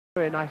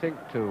In, I think,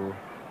 to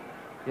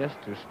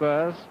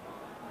Spurs.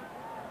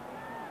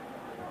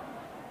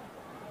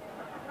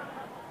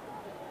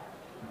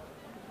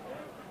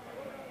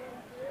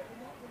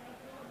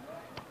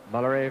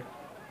 Mullery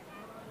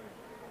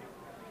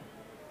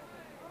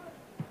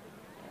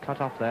cut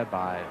off there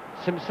by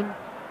Simpson.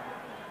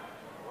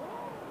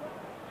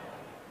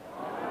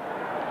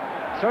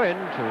 Throw in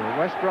to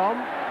West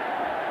Brom.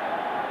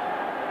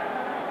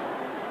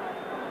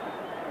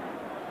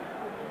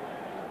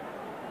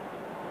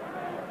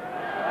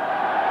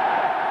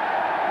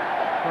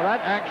 Well,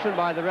 that action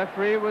by the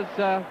referee was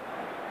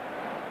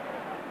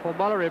for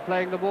Mullery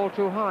playing the ball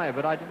too high,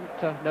 but I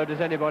didn't notice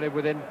anybody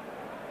within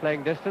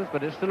playing distance,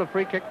 but it's still a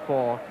free kick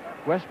for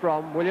West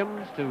Brom.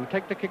 Williams to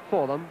take the kick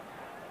for them.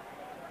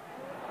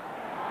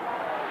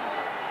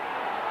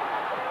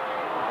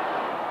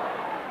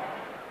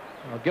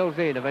 Well,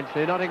 Gilzine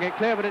eventually nodding it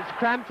clear, but it's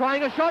Cram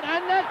trying a shot,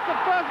 and that's the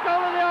first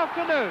goal of the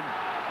afternoon.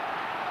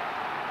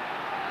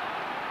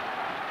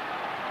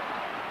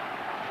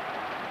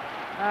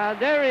 And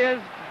there he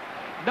is,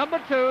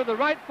 number 2, the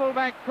right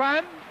fullback,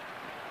 Cram,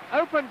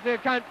 opens the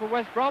account for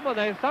West Brom, and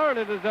they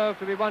thoroughly deserve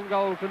to be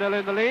 1-0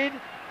 in the lead.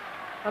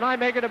 And I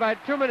make it about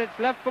 2 minutes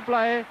left for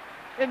play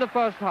in the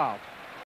first half.